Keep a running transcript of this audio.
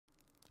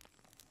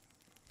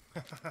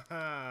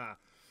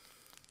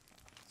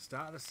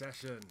Start the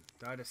session.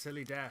 Died a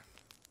silly death.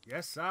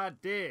 Yes, I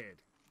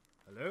did.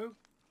 Hello?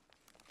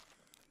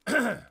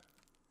 I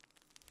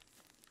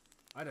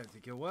don't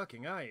think you're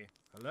working, are you?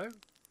 Hello?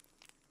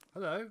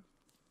 Hello?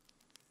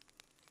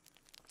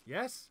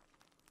 Yes?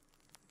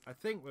 I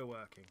think we're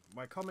working.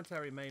 My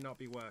commentary may not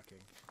be working.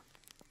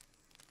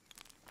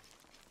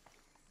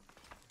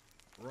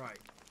 Right.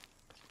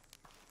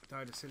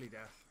 Died a silly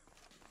death.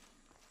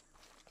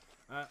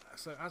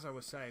 So as I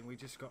was saying, we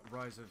just got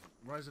Rise of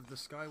the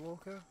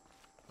Skywalker,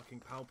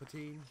 fucking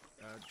Palpatine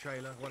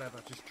trailer,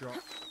 whatever, just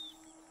dropped.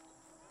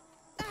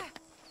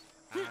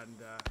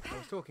 And I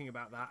was talking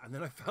about that, and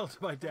then I fell to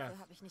my death.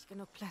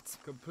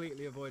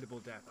 Completely avoidable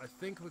death. I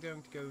think we're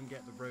going to go and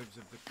get the robes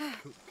of the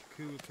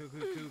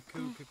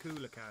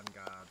Kulakan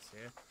guards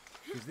here,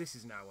 because this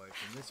is now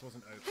open. This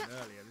wasn't open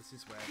earlier. This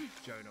is where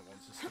Jonah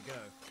wants us to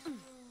go.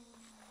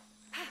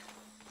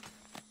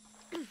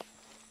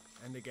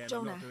 And again,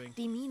 Jonah, I'm not doing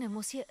die Mine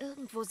muss hier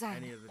irgendwo sein.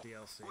 any of the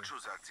DLC. Ucho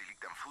sagt, sie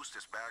liegt am Fuß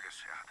des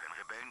Berges. Er hat den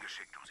Rebellen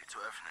geschickt, sie zu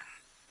öffnen.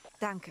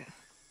 Danke.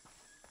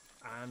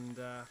 And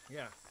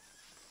yeah,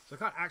 so I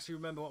can't actually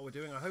remember what we're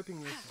doing. I'm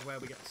hoping this is where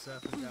we get the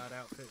Serpent Guard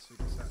outfits. So we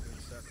can start doing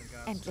Serpent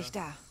Guard Endlich stuff.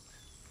 da.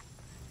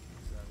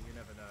 So you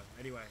never know.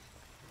 Anyway,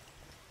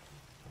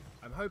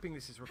 I'm hoping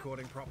this is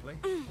recording properly.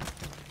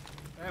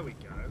 There we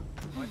go.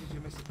 Why did you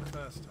miss it the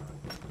first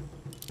time?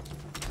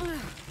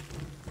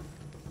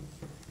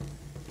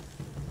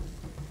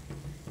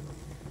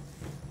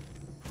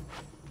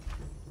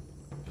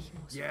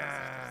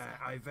 Yeah,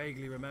 I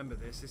vaguely remember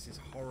this. This is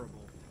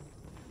horrible.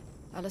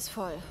 Alles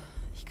voll.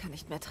 Ich kann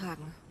nicht mehr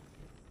tragen.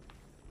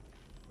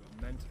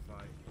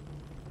 Mentify.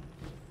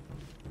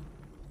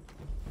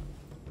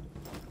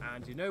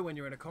 And you know when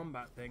you're in a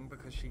combat thing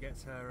because she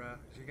gets her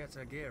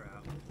gear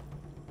out.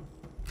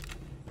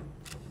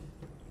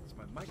 It's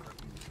my micro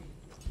Uzi.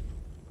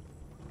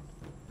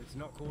 It's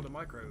not called a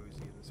micro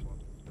Uzi in this one.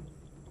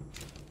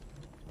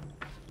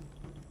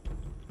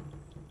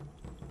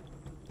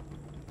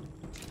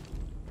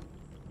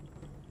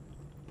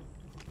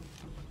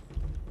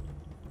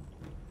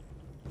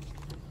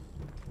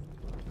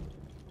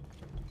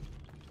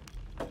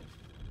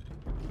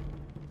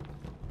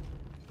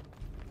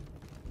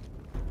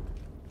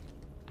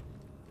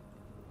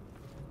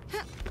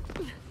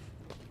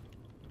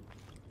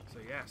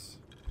 Yes,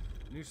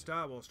 new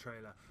Star Wars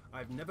trailer.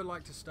 I've never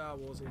liked a Star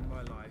Wars in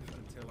my life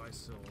until I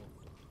saw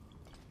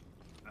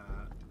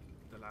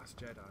The Last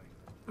Jedi.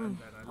 And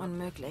then I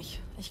Unmöglich.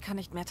 Ich kann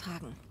nicht mehr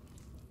tragen.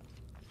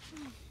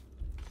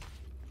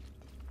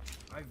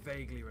 I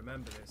vaguely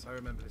remember this. I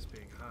remember this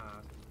being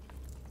hard.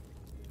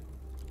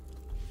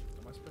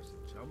 Am I supposed to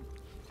jump?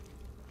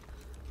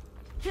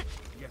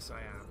 Yes,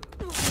 I am.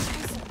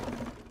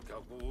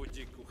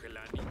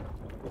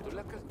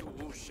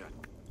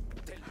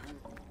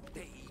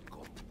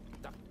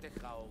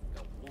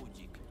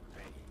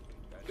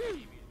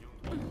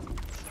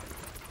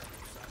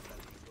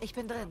 Ich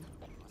bin drin.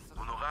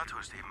 Honorato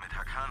ist eben mit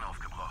Hakan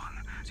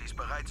aufgebrochen. Sie ist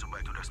bereit,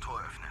 sobald du das Tor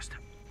öffnest.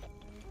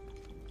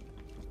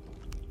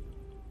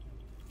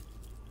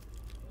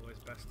 Always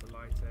best to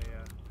light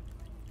a...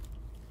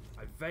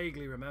 I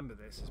vaguely remember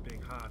this as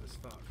being hard as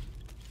fuck.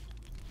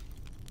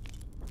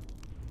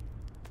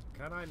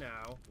 Can I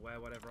now wear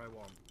whatever I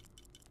want?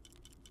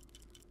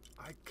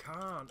 I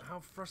can't. How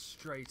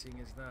frustrating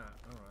is that?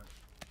 Alright.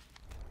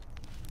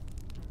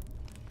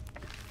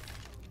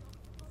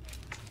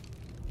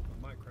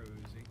 Micro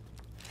Uzi.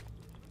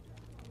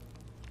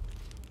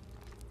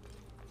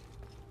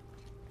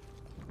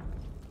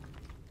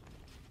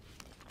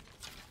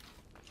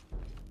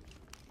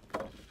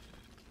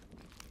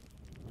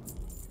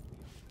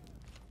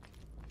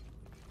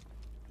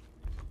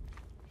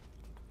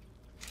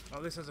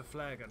 Oh, this has a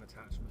flare gun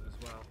attachment as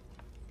well.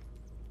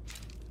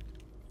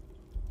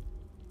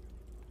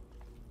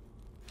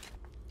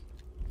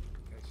 In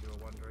case you were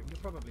wondering.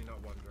 You're probably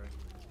not wondering.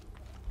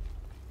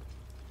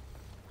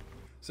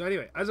 So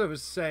anyway, as I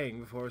was saying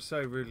before, I was so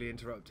rudely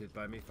interrupted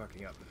by me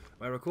fucking up.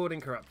 My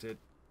recording corrupted,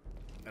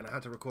 and I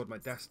had to record my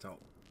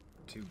desktop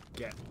to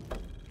get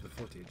the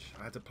footage.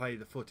 I had to play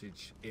the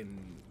footage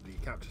in the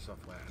capture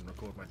software and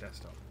record my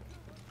desktop.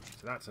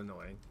 So that's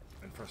annoying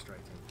and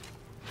frustrating.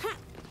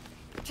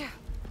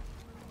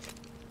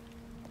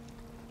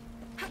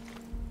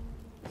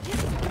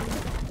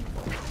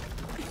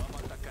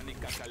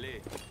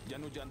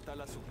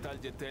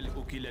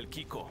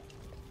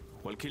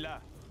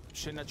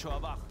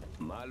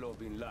 Malo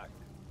bin Lak.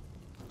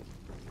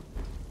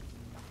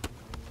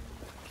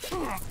 So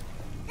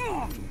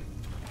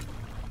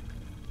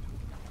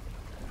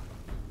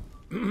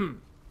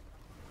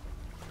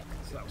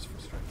that was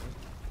frustrating.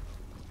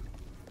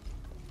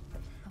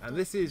 And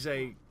this is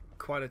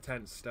quite a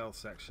tense stealth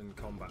section,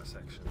 combat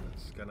section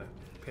that's gonna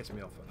piss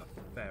me off a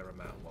fair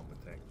amount, one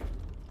would think.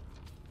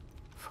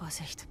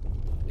 Vorsicht.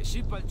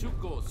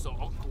 Shipalchuko so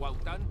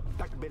okwautan.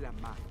 Takbela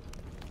ma.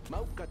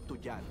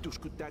 Maukatuya,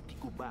 tuskutati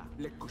kuba,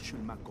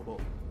 lekushul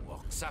makobo.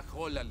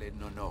 Oksahola le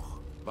nonoch.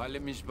 Vale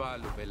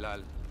mishbal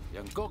belal.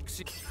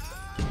 Yankoksi.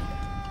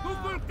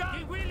 Kukulka!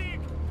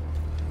 Kiwilik!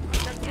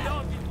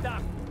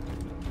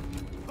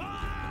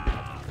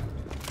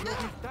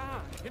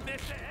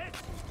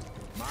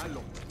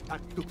 Palo,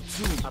 at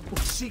tuktsum,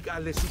 apuksig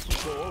ale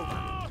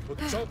sutukoog.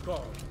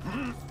 Utsoko.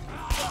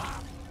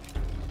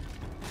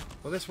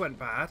 Well, this went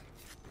bad.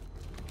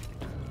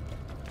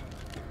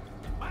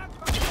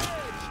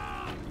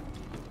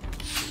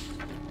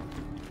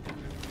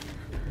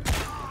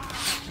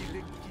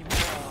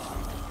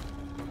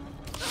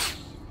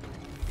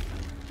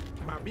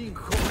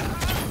 Maminjo.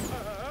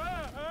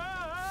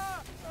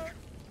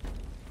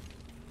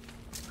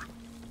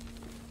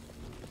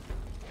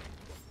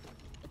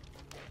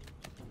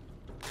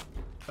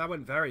 That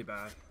went very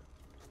bad.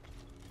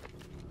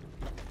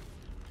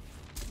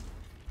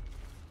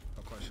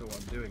 Not quite sure what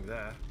I'm doing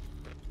there.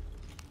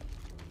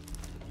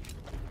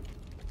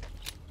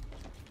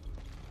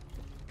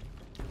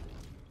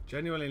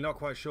 Genuinely not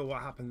quite sure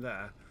what happened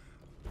there.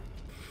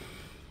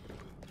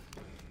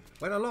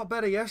 Went a lot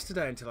better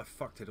yesterday until I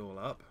fucked it all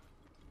up.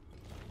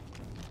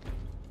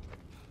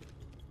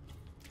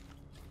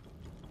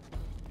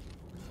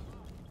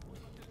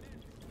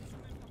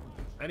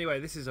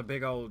 Anyway, this is a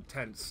big old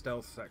tense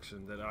stealth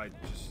section that I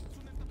just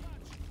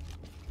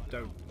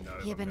don't know.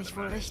 Hier bin ich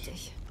wohl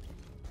richtig.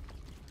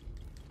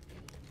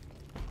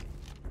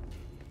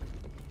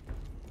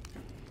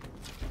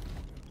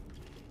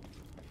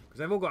 Because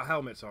they've all got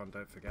helmets on,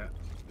 don't forget.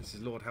 This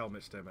is Lord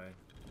Helmet's domain.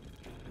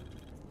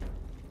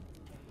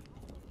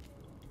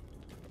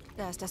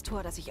 Da ist das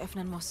Tor, das ich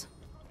öffnen muss.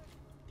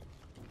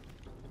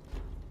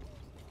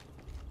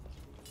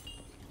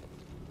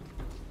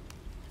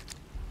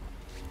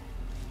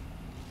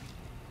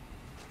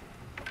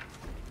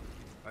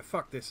 I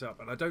fucked this up,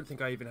 and I don't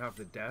think I even have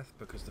the death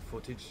because the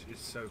footage is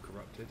so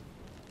corrupted.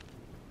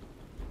 I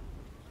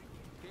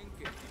want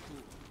to go.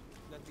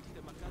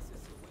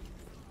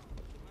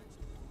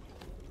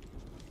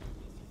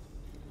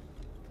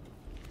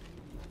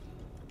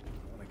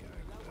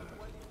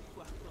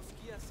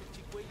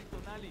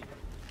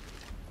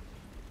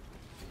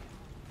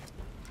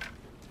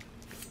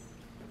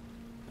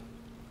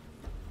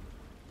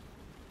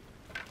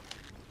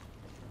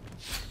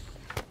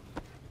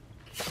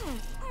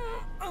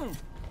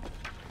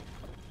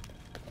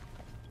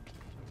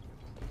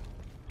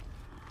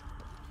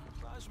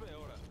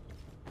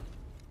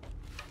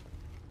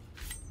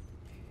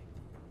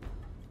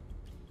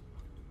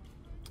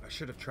 I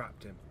should have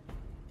trapped him.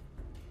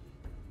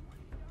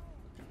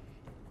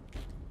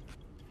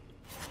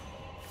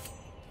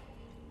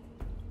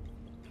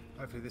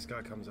 Hopefully this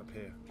guy comes up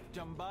here.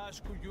 Come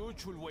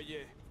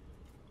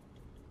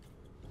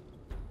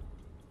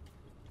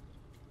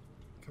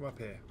up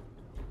here.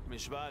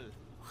 Mishval,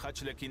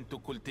 Hachlekin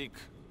Tukultik,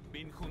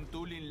 Bin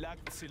Huntulin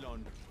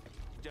Laksilon,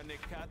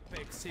 Janekat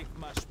Peksik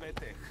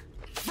Mashpetech.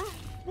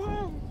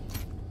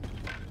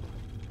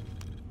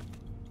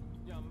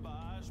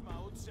 Jambash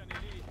Maut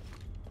Sanili.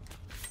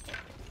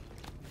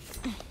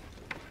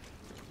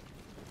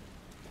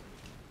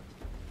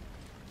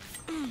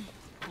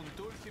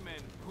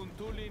 Huntulhimen,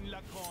 Huntulin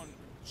Lakon,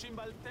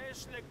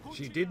 Shimbaltesh Lekuchi.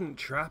 She didn't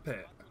trap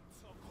it.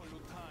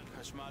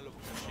 Hashmalov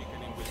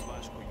Kashikan in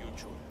Wilbashku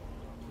Yuchul.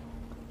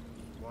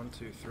 1,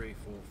 2, 3,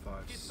 4,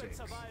 5,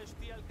 6.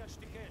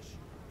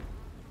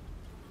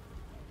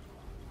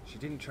 She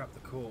didn't trap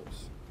the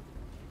corpse.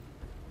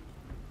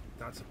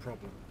 That's a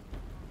problem.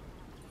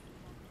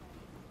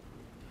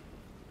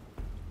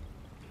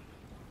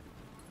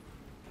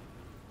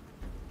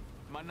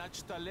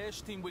 Manach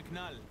Talesh Tim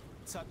Wignal.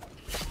 Sat.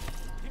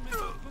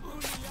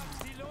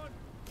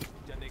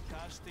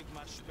 Janekastik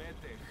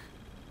Mashpetech.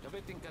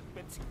 Davetin kat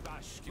Betsik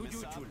Bash,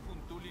 Kimesab Kuyuchul.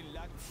 Huntulin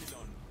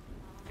Laksilon.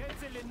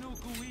 Ketzelenu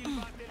Kuil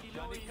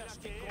Batelilo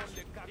Janikastikon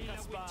le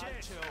Kakas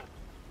Bacheo.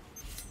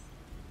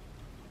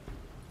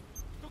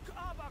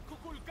 Tukaba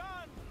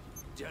Kukulkan.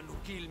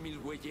 Janukil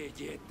Milweye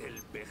del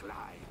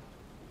Berlai.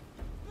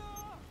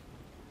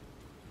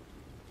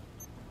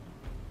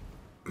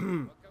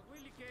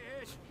 Wakawili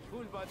Keesh,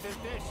 Hulba del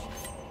Desh.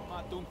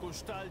 Matun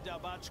Kustal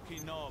Jabachki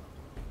Nob.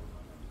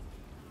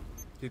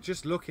 You're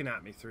just looking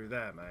at me through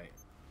there,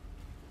 mate.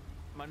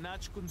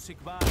 Manach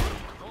Kunsikba.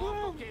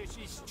 Opo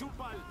Kesh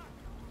Chupal.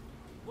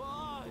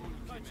 Why?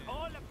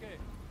 Olake.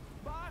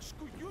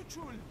 Bashku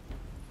Yuchul.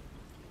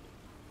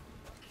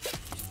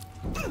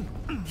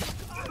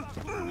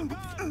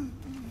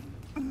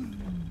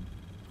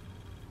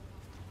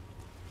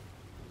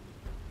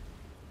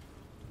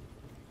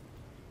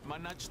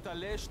 Manach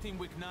Talesh Tim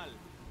Wignal.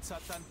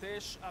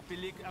 Satantesh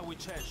Apilik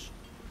Awichesh.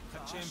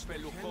 Hachem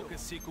Peluko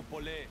Kesiku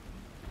Pole.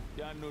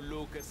 Yanu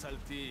Luke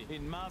Salti.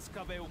 In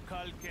Maska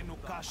Beukal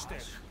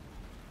Kenukashtech.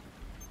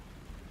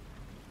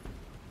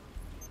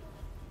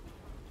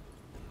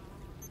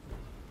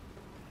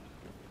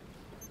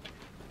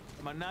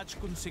 Manach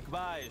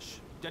Kunsikbaesh.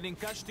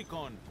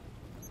 Janinkashtikon.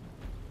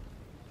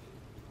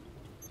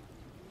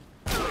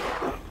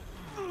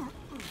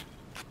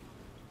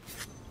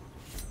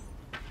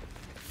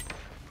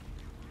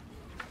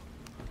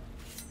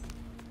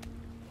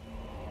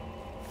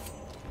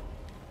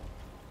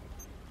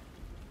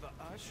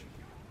 Vaash.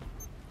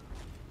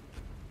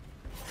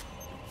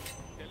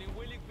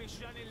 Yalinwilik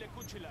Bishani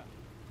Lekuchila.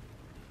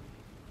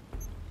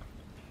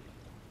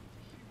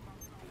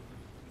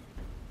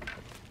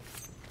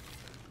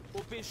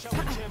 Pisha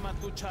Wichema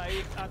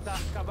Tuchaik Atah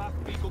Kabak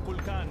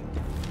Pikukulkan.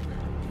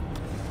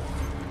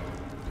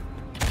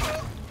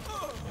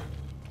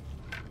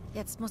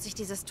 Jetzt muss ich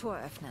dieses Tor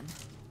öffnen.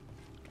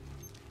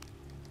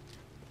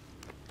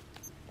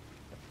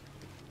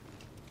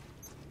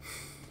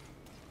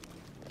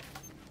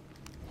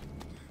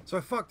 So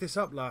I fucked this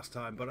up last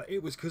time, but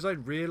it was because I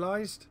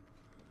realised,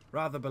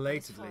 rather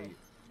belatedly,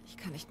 Ich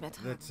kann nicht mehr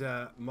tragen.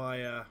 that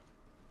my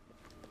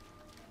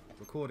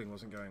recording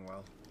wasn't going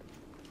well.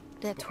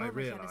 Der but I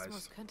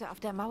Tormechanismus könnte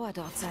auf der Mauer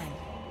dort sein.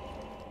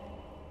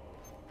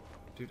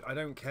 Dude, I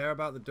don't care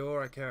about the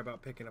door, I care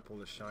about picking up all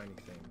the shiny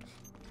things.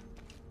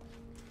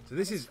 So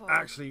this is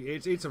actually,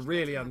 it's a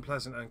really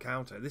unpleasant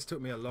encounter. This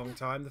took me a long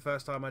time the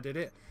first time I did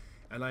it,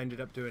 and I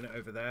ended up doing it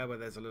over there where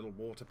there's a little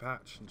water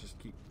patch and just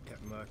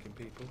kept murking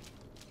people.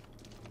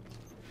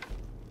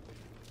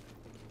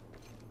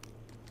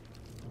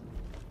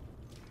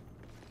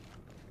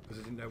 Because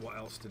I didn't know what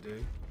else to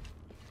do.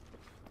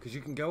 Because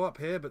you can go up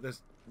here, but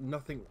there's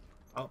nothing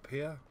up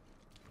here.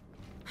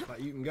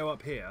 Like, you can go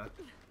up here,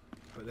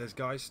 but there's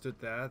guys stood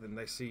there, then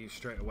they see you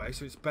straight away.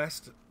 So it's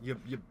best, you're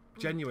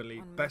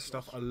genuinely best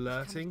off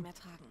alerting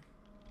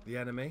the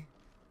enemy,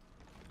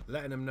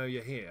 letting them know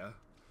you're here,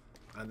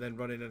 and then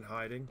running and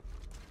hiding.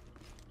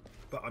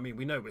 But I mean,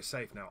 we know we're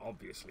safe now,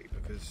 obviously,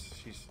 because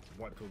she's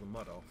wiped all the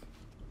mud off.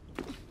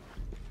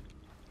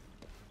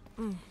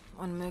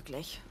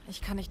 Unmöglich.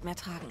 Ich kann nicht mehr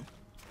tragen.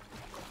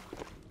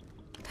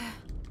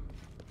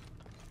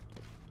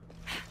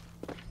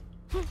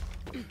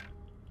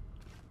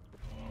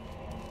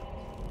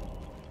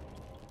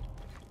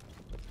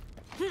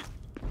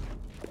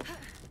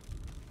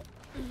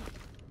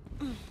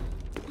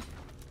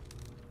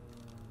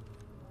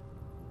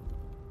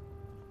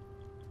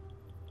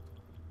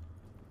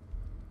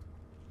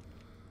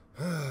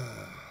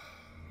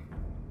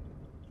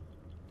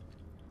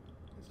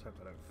 Let's hope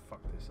I don't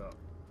fuck this up.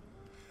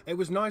 It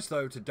was nice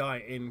though to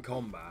die in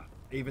combat,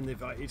 even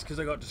if it's because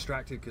I got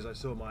distracted because I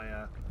saw my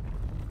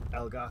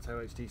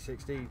Elgato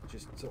HD60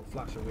 just sort of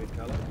flash a weird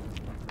colour,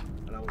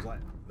 and I was like,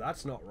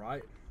 that's not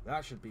right.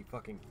 That should be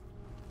fucking,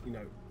 you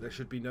know, there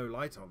should be no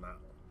light on that.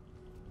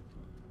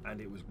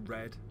 And it was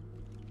red,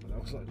 and I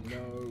was like,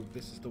 no,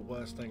 this is the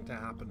worst thing to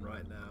happen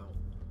right now.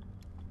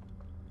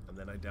 And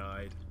then I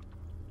died.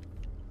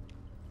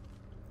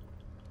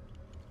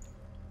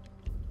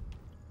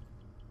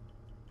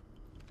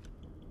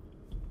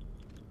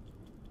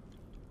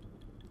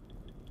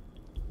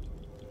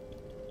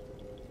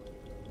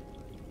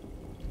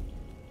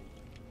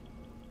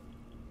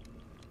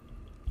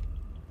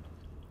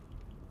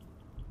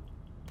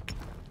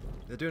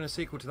 They're doing a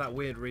sequel to that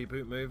weird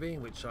reboot movie,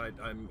 which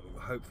I'm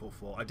hopeful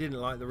for. I didn't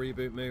like the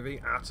reboot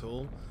movie at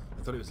all.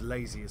 I thought it was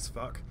lazy as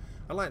fuck.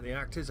 I like the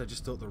actors, I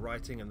just thought the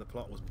writing and the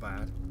plot was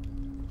bad.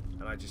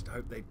 And I just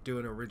hope they do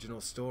an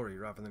original story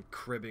rather than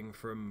cribbing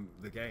from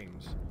the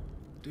games.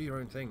 Do your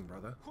own thing,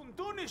 brother.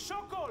 Kunduni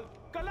Shokol!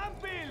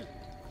 Kalampil!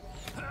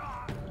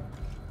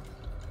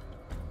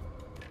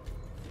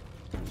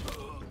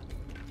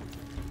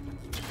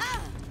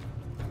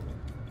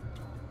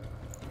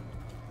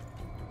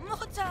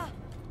 Mutter!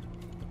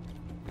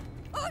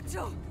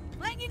 Otto!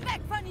 Bring ihn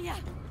weg von hier!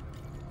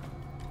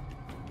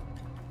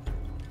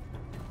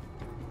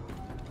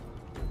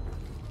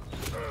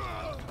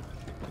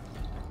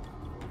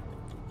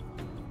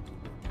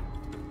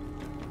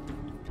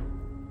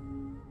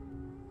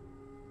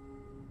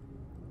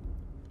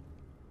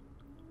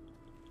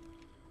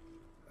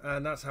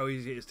 And that's how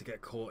easy it is to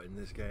get caught in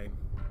this game.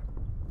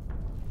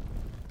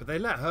 But they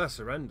let her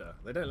surrender.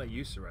 They don't let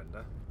you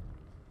surrender.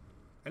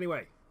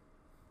 Anyway,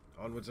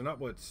 onwards and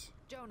upwards.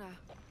 Jonah.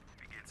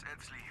 Wie geht's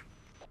Etzli?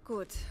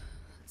 Gut.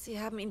 Sie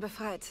haben ihn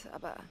befreit,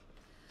 aber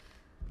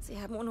Sie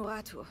haben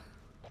Honoratu. Oh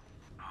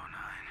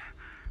nein.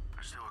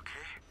 Bist du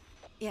okay?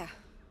 Ja.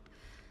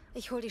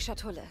 Ich hol die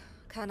Schatulle.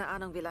 Keine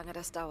Ahnung, wie lange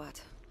das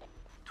dauert.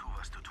 Tu,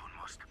 was du tun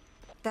musst.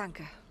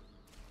 Danke.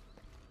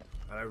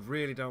 And I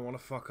really don't want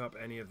to fuck up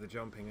any of the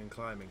jumping and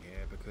climbing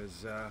here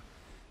because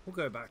we'll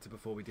go back to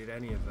before we did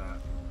any of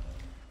that.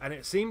 And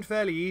it seemed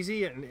fairly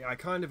easy, and I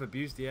kind of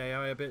abused the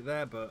AI a bit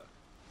there, but...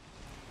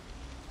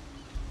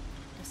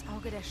 Das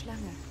Auge der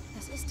Schlange.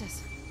 Das ist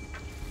es.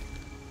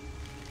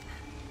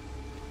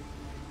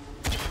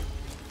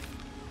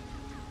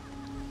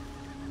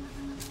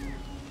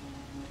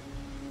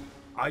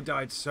 I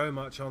died so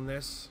much on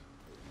this.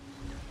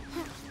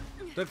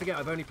 Don't forget,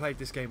 I've only played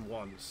this game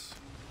once.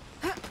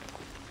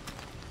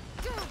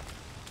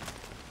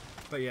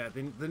 But yeah,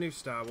 the new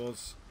Star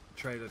Wars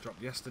trailer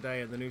dropped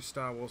yesterday, and the new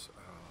Star Wars...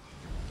 Oh.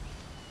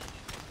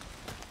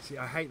 See,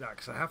 I hate that,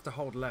 because I have to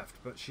hold left,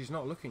 but she's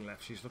not looking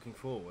left, she's looking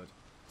forward.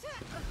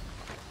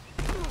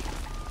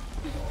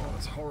 Oh,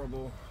 that's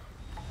horrible.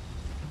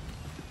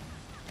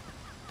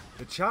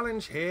 The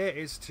challenge here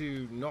is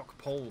to knock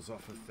poles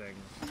off of things.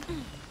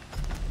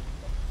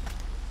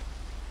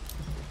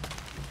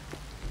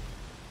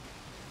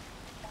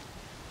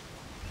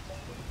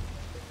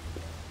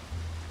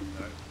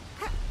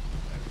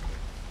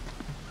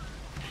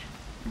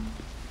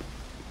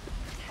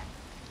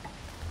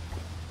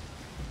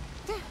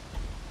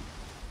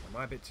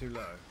 I a bit too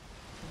low?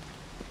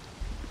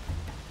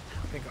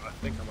 I think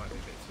I might be a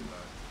bit too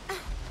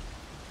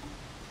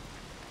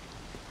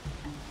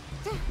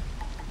low.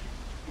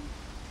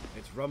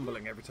 It's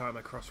rumbling every time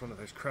I cross one of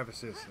those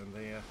crevices, and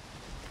the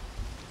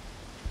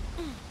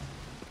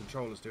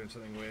controller's doing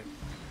something weird.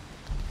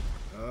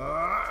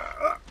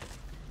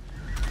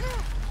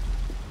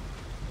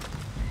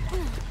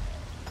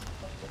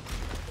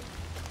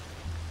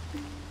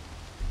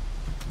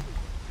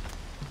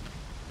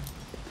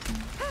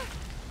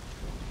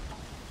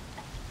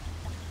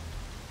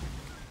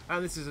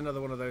 And this is another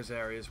one of those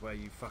areas where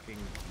you fucking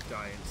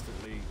die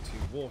instantly to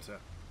water.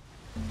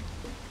 And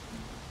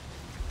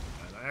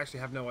I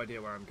actually have no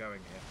idea where I'm going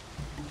here.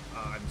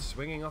 I'm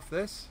swinging off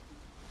this.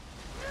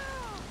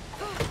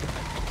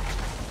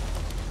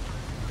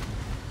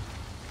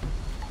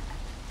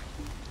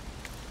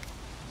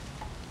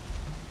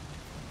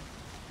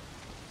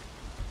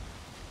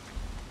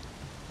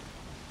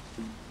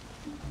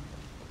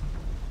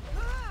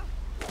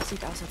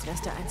 Sieht aus, als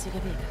wär's der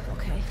einzige Weg,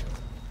 okay?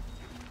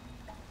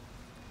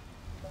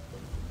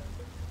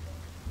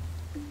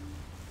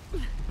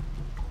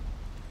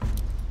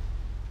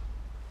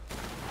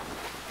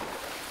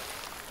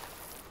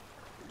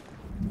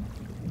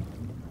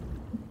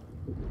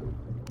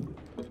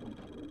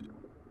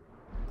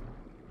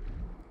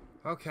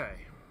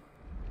 Okay,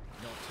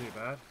 not too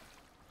bad.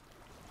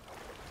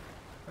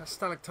 That's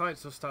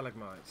stalactites or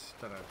stalagmites?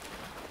 Don't know.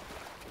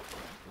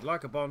 We'd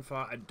like a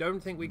bonfire. I don't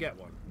think we get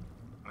one.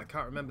 I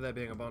can't remember there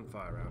being a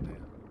bonfire around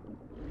here.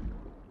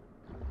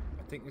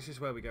 I think this is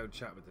where we go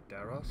chat with the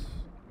Deros.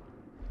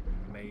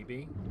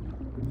 Maybe.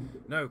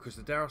 No, because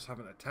the Deros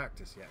haven't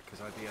attacked us yet,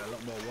 because I'd be a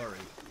lot more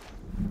worried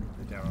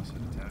if the Deros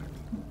had attacked.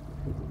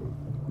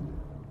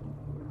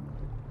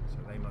 So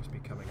they must be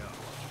coming up.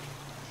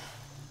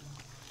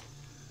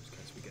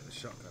 We get the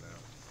shotgun out.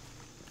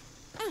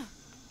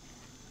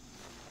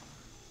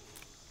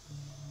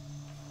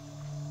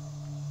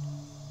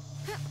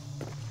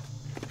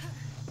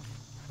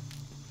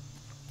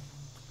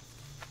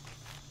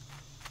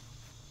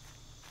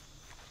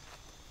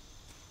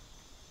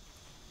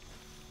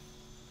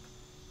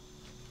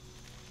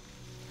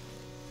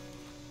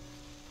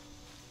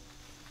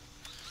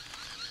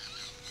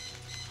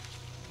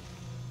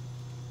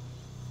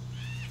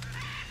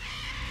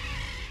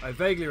 I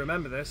vaguely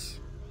remember this.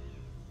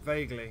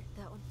 Vaguely.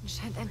 Da unten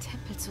scheint ein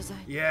Tempel zu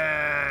sein.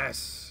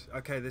 Yes!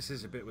 Okay, this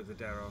is a bit with the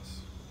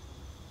Deros.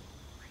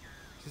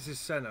 This is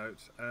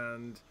Cenote,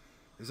 and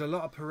there's a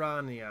lot of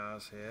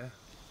piranhas here.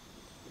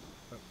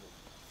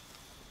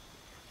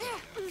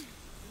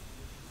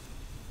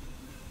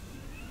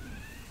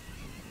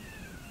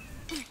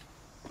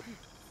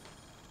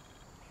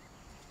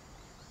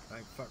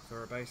 Thank fuck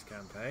for a base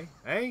camp, eh?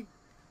 Hey?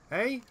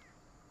 Hey?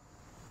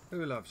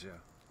 Who loves you?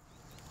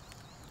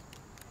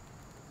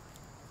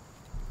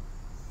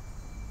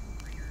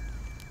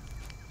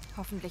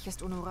 Hoffentlich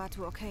ist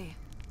Honoratu okay.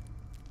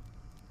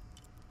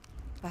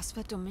 Was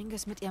wird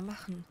Dominguez mit ihr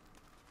machen?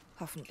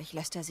 Hoffentlich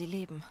lässt er sie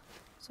leben,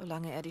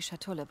 solange er die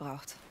Schatulle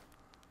braucht.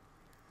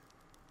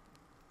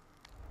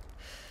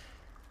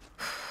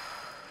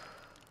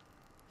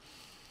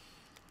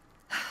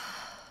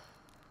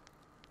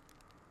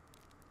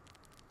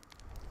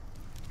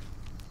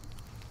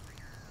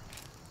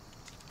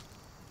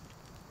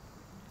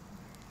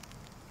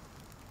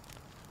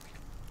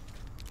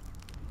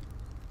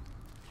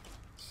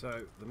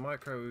 So, the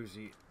micro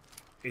Uzi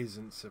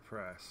isn't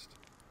suppressed.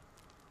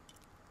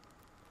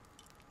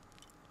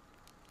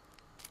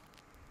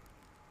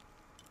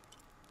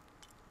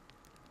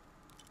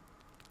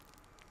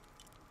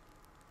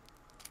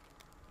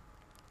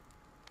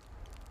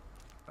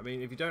 I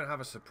mean, if you don't have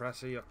a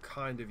suppressor, you're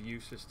kind of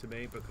useless to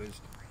me,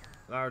 because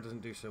Lara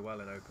doesn't do so well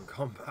in open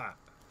combat.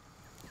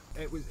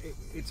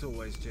 It's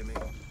always Jimmy.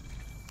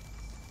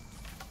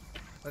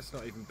 Let's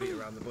not even beat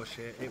around the bush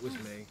here. It was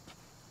me.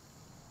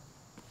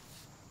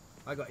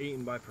 I got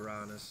eaten by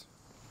piranhas.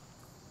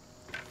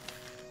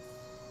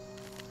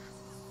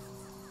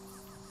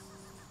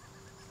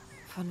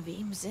 Von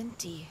wem sind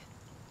die?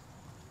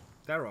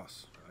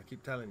 Deros. I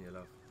keep telling you,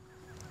 love.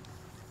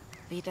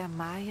 Weder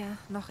Maya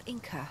noch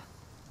Inka.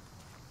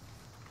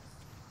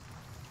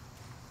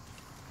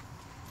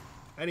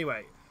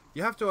 Anyway,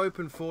 you have to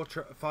open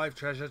 5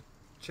 treasure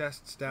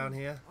chests down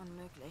here.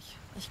 Unmöglich.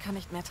 Ich kann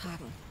nicht mehr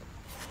tragen.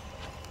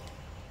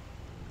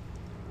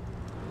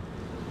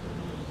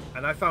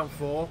 And I found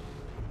 4.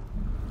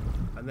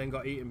 And then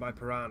got eaten by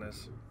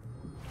piranhas.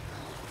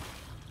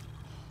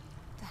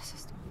 Das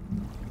ist...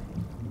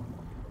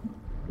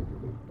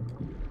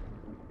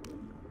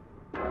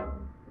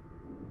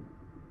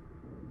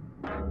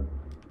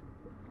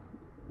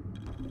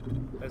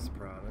 There's the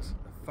piranhas.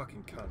 They're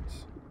fucking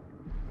cunts.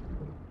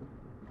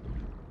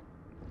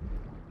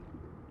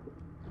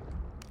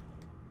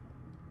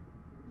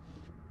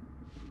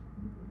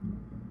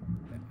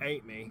 They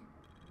ate me.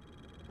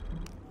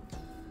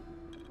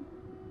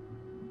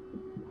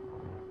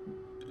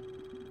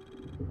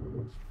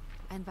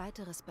 Ein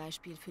weiteres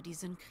Beispiel für die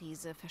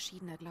Sinnkrise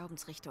verschiedener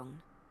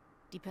Glaubensrichtungen.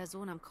 Die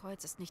Person am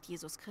Kreuz ist nicht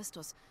Jesus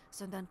Christus,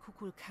 sondern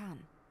Kukulkan.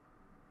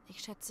 Ich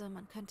schätze,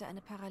 man könnte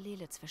eine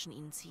Parallele zwischen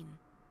ihnen ziehen.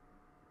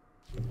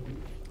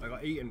 I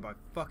got eaten by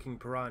fucking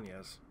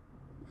piranhas.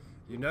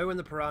 You know when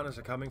the piranhas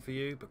are coming for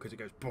you because it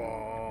goes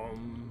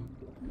BOOM.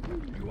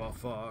 You are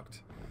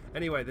fucked.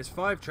 Anyway, there's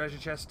 5 treasure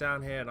chests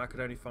down here and I could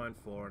only find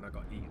 4 and I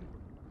got eaten.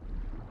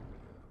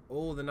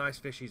 All the nice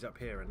fishies up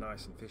here are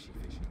nice and fishy.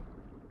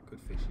 Good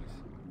fishies.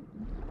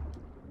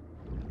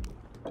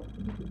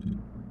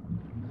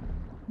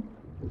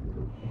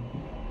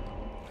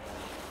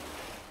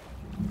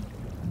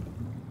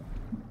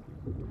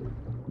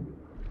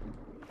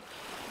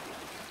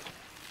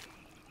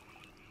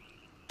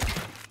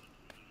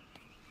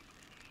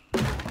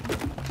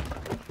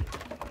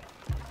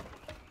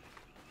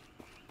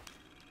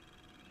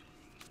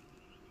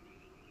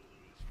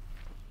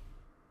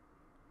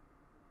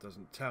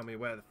 Doesn't tell me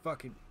where the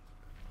fucking...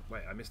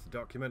 Wait, I missed the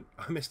document.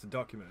 I missed the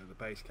document at the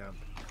base camp.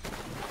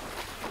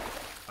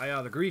 I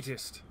are the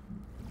greatest.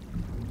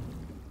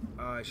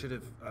 I should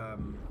have... I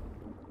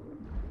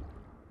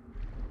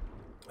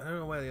don't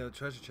know where the other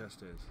treasure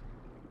chest is.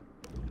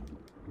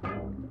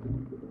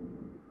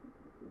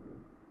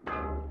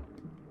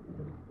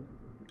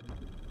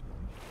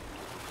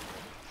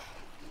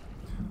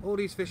 All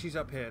these fishies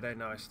up here, they're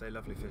nice. They're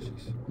lovely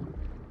fishies.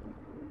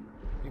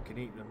 You can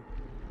eat them.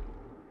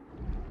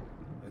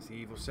 There's the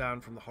evil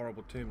sound from the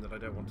horrible tomb that I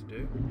don't want to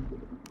do.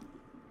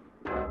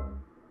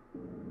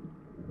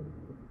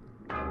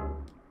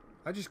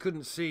 I just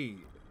couldn't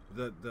see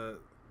the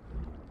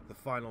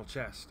final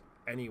chest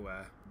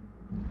anywhere.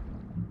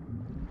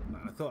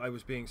 I thought I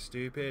was being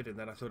stupid, and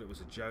then I thought it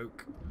was a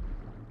joke.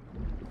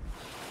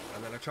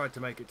 And then I tried to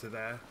make it to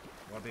there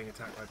while being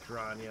attacked by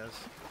piranhas.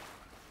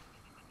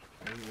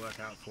 It didn't work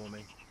out for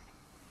me.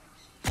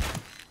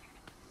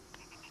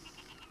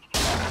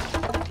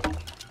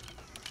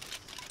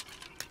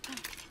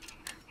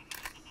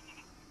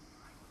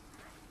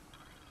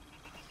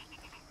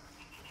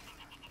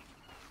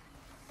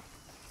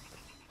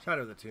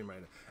 Shadow of the Tomb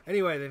Raider.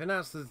 Anyway, they've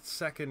announced the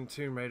second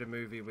Tomb Raider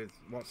movie with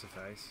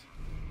what's-her-face.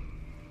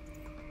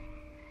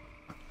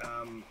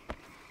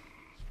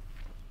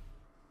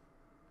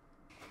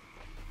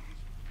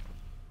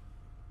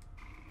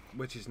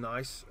 Which is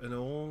nice and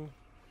all,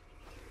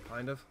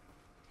 kind of,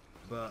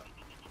 but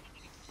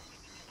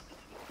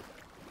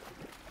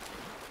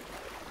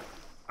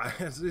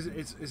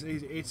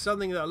it's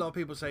something that a lot of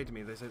people say to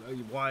me. They say, oh,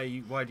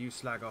 why do you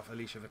slag off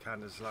Alicia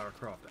Vikander as Lara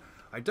Croft?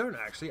 I don't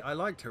actually. I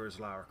liked her as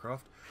Lara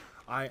Croft.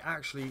 I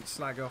actually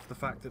slag off the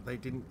fact that they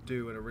didn't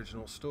do an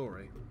original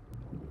story.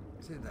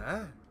 Is it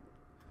there?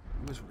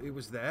 It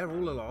was there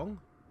all along.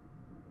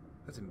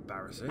 That's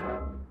embarrassing.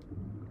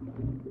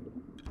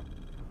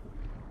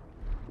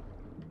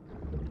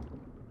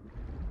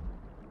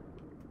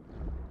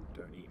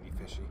 Don't eat me,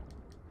 fishy.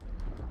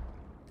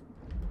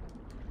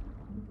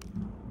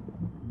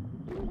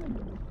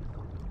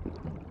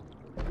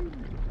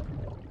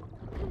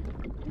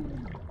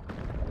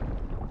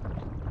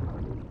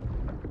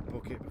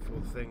 Book it before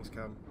the things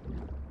come.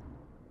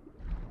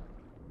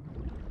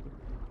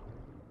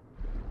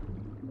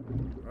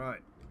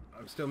 Right,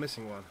 I'm still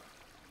missing one.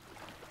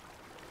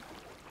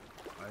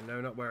 I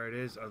know not where it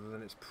is, other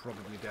than it's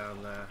probably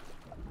down there.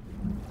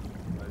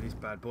 Where these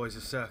bad boys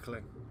are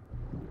circling.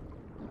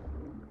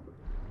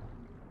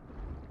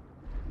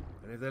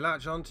 And if they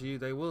latch onto you,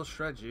 they will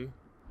shred you.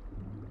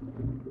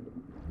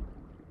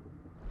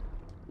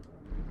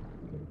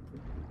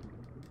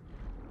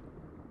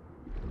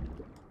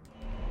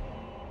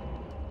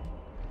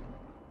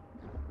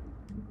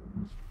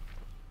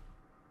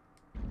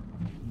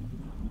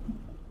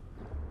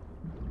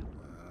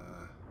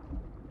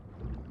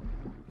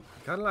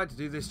 I kind of like to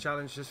do this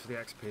challenge just for the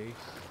XP,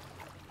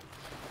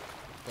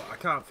 but I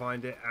can't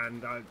find it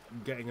and I'm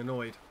getting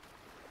annoyed.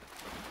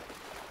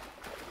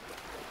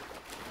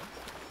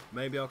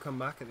 Maybe I'll come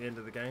back at the end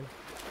of the game.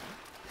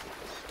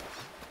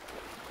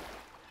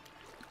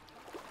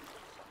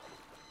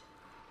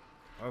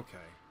 Okay.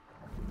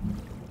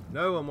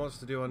 No one wants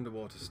to do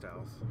underwater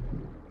stealth.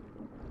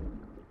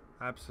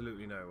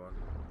 Absolutely no one.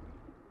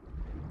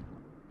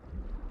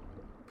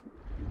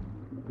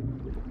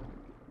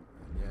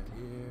 And yet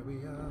here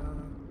we are.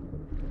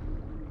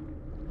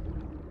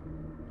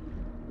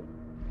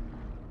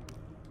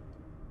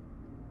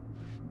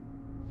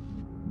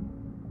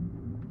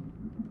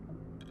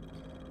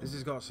 This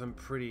has got some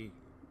pretty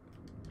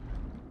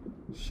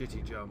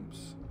shitty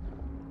jumps.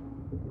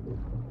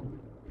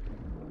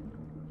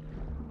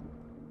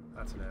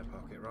 That's an air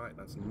pocket, right?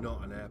 That's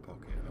not an air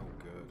pocket. Oh,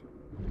 good.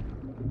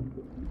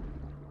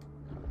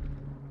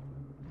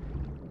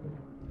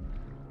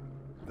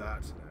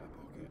 That's an air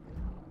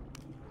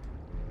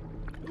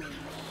pocket.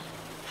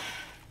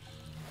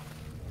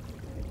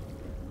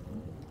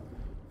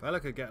 Fella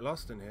could get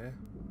lost in here.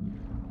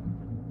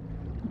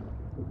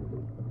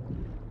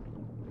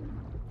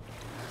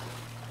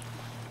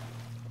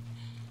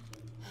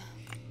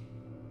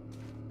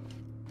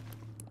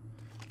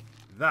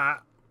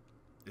 That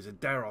is a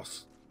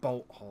Deros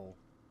bolt hole.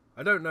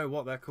 I don't know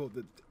what they're called,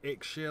 the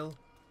Ixchel.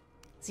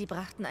 Sie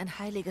brachten ein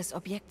heiliges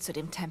Objekt zu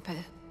dem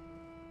Tempel.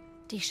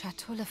 Die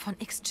Schatulle von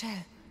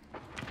Ixchel.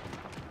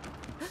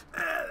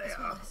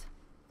 Yeah. was.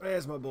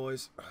 There's my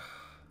boys.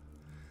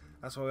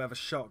 That's why we have a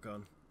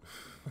shotgun.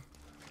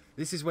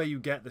 This is where you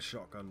get the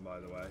shotgun, by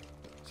the way.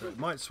 So it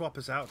might swap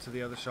us out to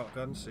the other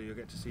shotgun, so you'll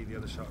get to see the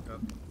other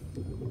shotgun.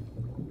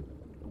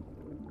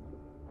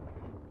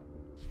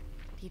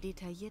 Die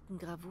detaillierten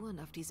Gravuren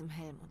auf diesem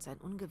Helm und sein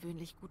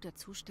ungewöhnlich guter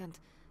Zustand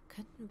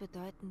könnten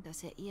bedeuten,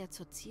 dass er eher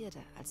zur Zierde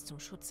als zum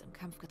Schutz im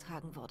Kampf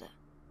getragen wurde.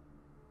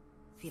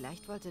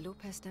 Vielleicht wollte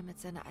Lopez damit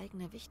seine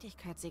eigene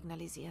Wichtigkeit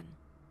signalisieren.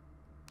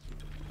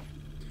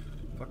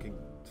 Fucking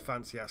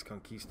fancy ass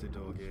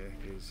conquistador gear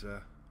is,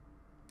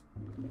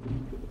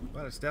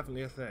 well, it's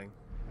definitely a thing.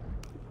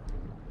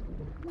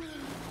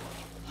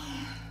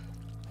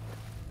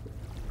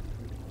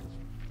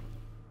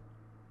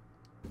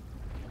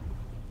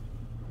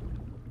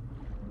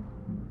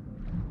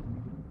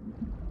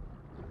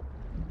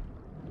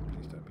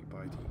 Please don't be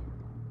bitey.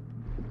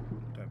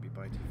 Don't be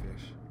bitey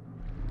fish.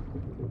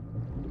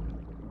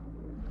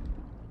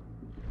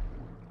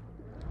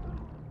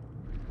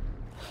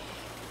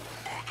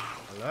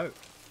 Hello.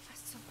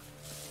 Was zum...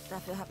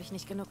 Dafür habe ich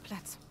nicht genug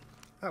Platz.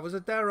 That was a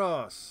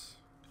Deros.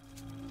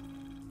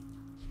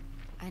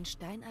 Ein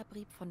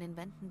Steinabrieb von den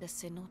Wänden des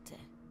Cenote.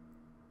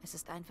 Es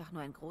ist einfach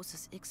nur ein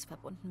großes X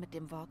verbunden mit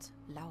dem Wort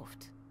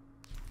Lauft.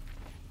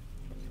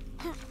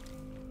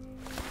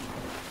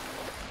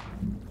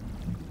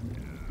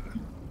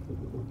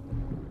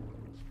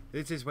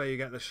 This is where you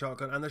get the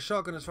shotgun, and the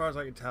shotgun, as far as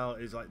I can tell,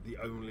 is like the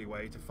only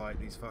way to fight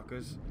these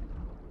fuckers.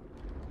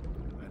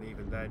 And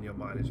even then, your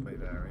mileage may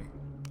vary.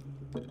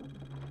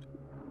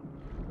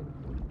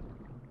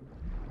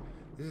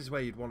 This is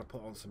where you'd want to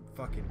put on some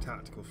fucking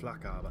tactical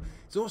flak armor.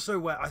 It's also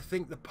where I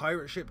think the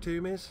pirate ship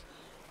tomb is.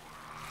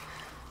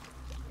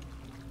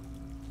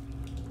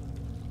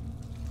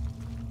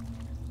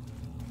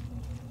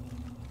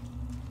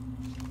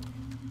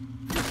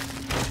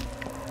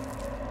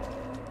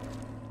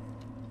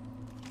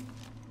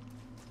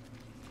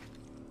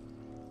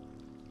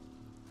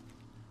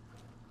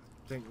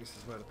 I think this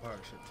is where the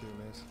pirate ship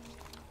tomb is.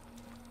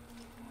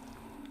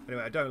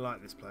 Anyway, I don't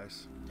like this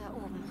place. Da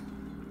oben.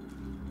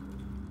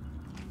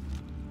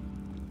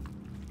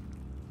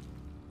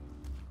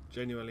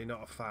 Genuinely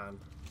not a fan.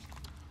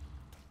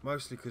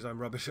 Mostly because I'm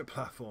rubbish at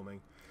platforming.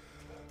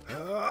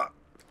 Yeah,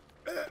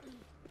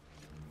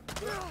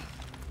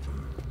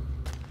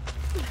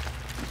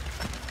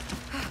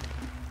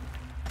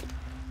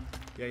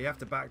 you have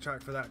to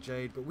backtrack for that,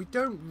 Jade, but we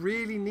don't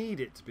really need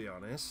it, to be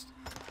honest.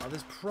 Oh,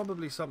 there's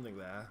probably something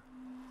there.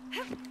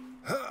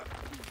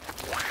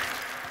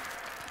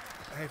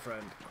 Hey,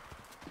 friend.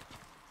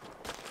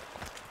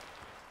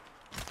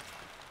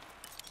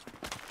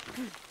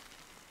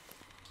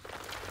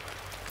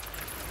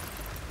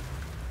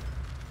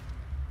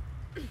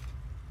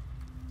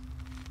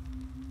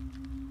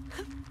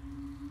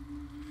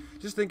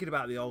 Just thinking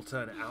about the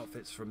alternate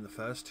outfits from the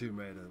first Tomb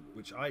Raider,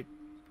 which why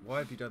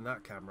have you done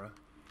that, camera?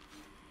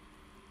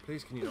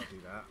 Please, can you not do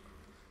that?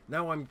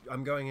 Now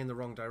I'm going in the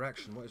wrong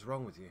direction. What is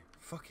wrong with you?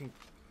 Fucking...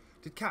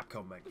 Did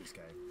Capcom make this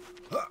game?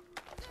 Huh.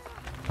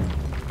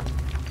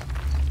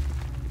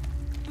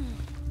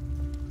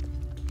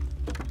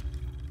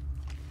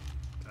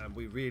 And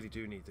we really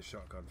do need the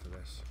shotgun for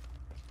this.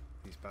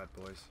 These bad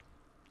boys.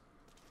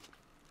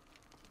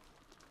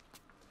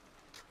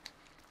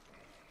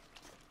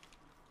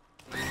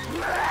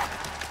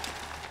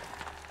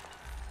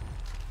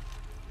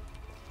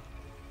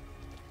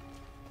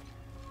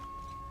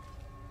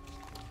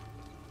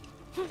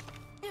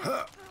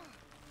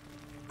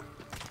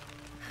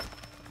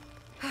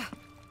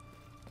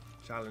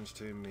 Challenge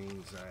tomb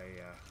means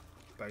a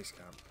base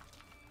camp.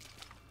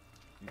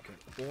 You can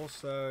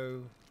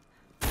also...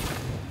 Is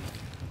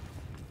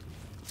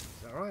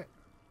that right?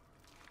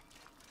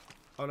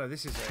 Oh no,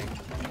 this is a...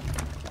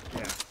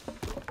 Yeah.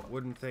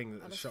 Wooden thing that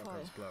the Alles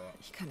shotguns voll. blow up.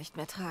 Ich kann nicht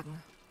mehr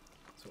tragen.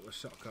 That's what the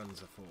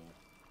shotguns are for.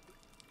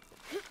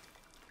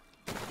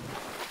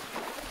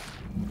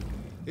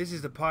 This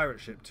is the pirate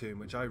ship tomb,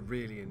 which I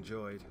really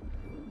enjoyed.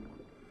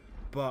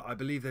 But I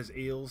believe there's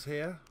eels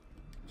here,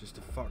 just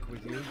to fuck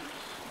with you.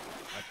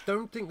 I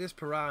don't think there's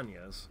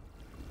piranhas.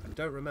 I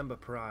don't remember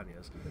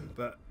piranhas,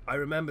 but I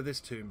remember this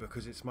tomb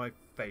because it's my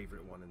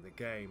favourite one in the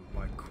game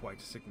by quite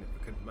a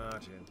significant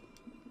margin.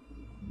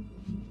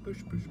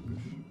 Push, push,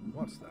 push.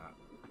 What's that?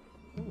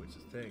 Oh, it's a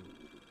thing.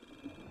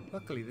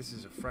 Luckily, this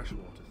is a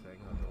freshwater thing,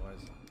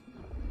 otherwise...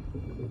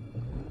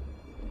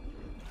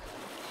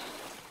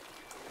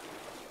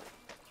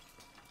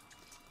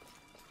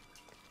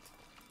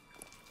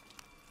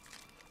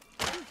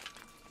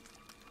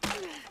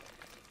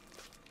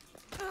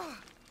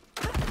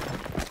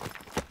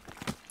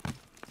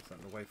 Is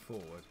that the way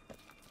forward?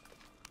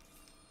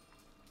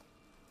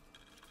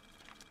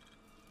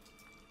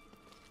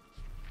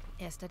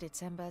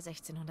 Dezember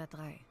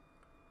 1603.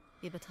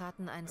 Wir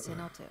betraten einen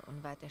Cenote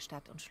unweit der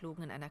Stadt und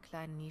schlugen in einer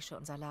kleinen Nische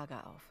unser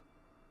Lager auf.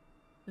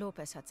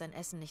 Lopez hat sein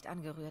Essen nicht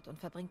angerührt und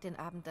verbringt den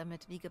Abend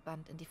damit, wie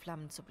gebannt in die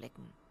Flammen zu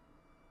blicken.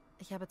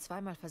 Ich habe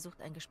zweimal versucht,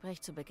 ein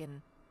Gespräch zu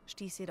beginnen,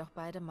 stieß jedoch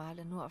beide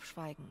Male nur auf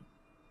Schweigen.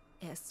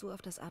 Er ist so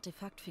auf das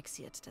Artefakt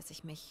fixiert, dass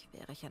ich mich,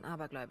 wäre ich ein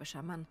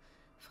abergläubischer Mann,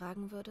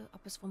 fragen würde,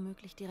 ob es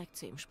womöglich direkt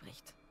zu ihm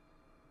spricht.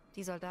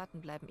 Die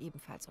Soldaten bleiben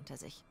ebenfalls unter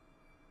sich.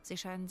 Sie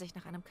scheinen sich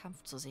nach einem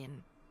Kampf zu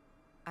sehnen.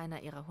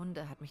 Einer ihrer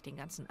Hunde hat mich den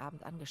ganzen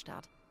Abend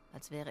angestarrt,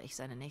 als wäre ich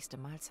seine nächste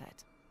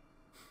Mahlzeit.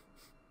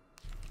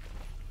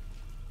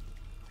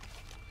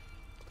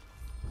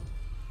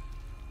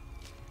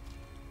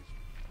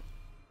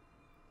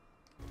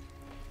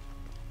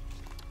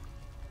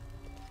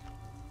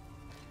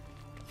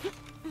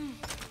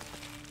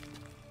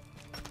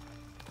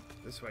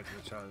 This way to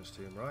the challenge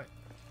team, right?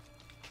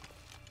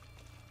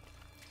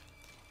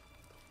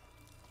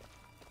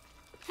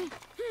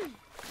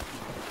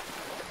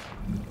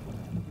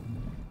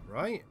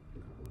 Right?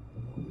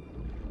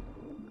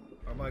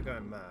 Or am I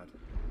going mad?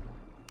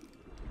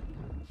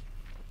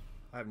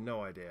 I have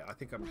no idea. I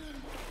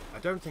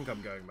don't think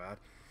I'm going mad.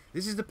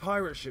 This is the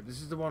pirate ship.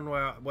 This is the one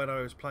where when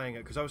I was playing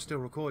it, because I was still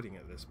recording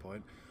at this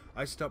point.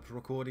 I stopped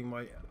recording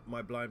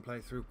my blind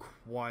playthrough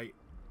quite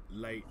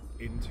late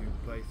into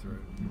the playthrough.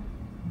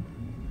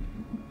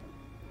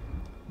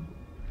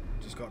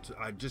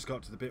 I just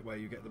got to the bit where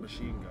you get the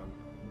machine gun.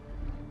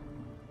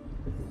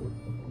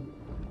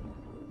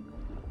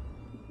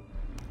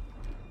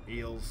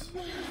 Eels.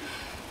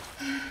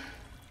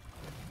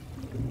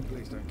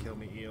 Please don't kill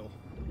me, eel.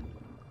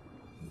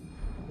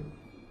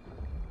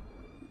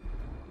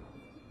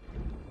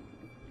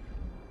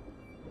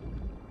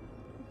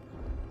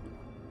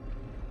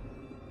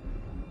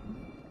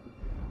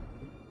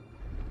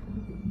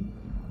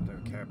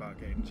 Don't care about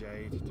getting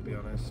jade, to be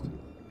honest.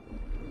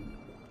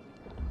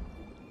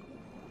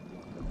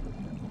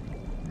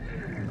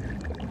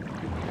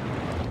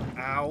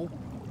 Ow.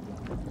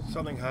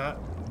 Something hurt.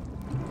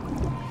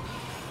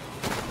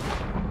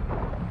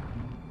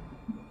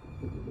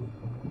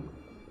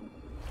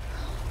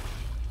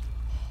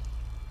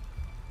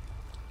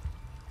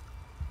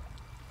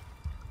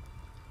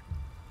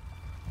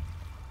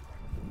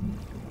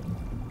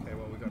 Okay,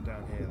 what we got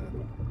down here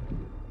then?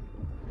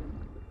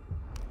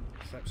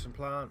 Reception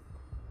plant.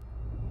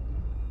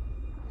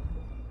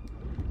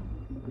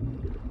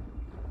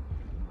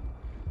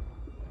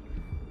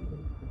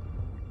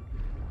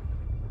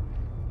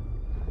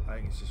 I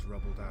think it's just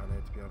rubble down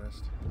here, to be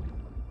honest.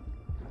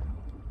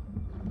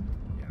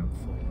 Yeah, I'm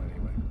full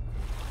anyway.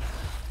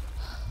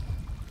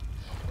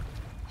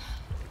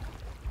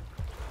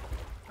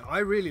 I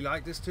really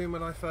liked this tune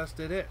when I first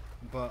did it,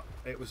 but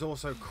it was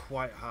also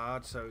quite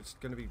hard, so it's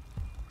going to be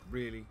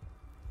really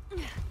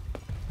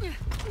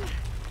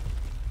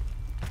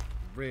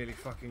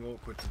fucking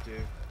awkward to do.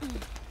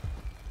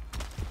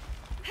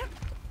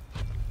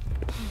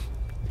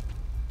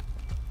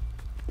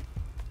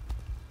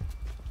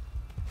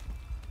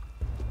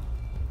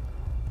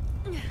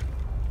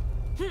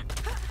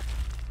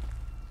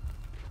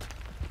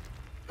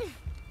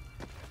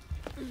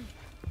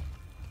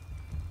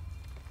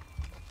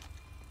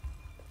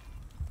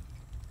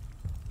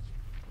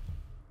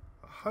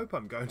 I hope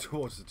I'm going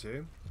towards the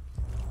tomb.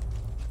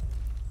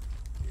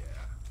 Yeah,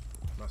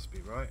 must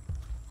be right.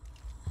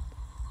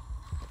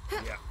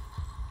 Yeah.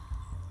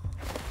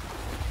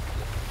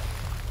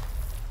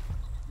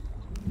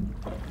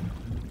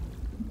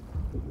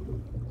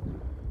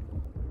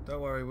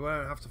 Don't worry, we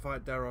won't have to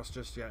fight Daros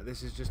just yet.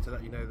 This is just to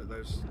let you know that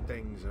those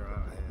things are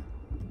out here.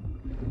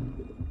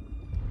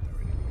 Don't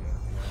really need anything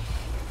else.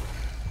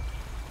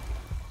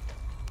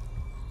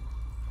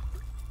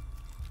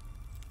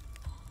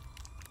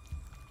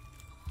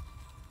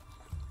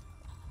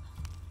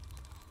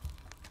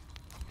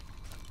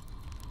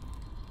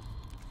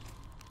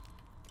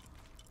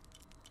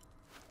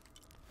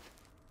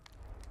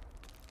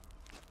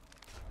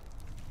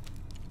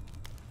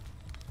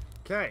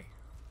 Okay,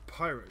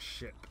 pirate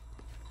ship.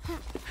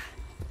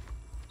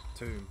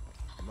 Tomb.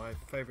 My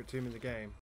favourite tomb in the game.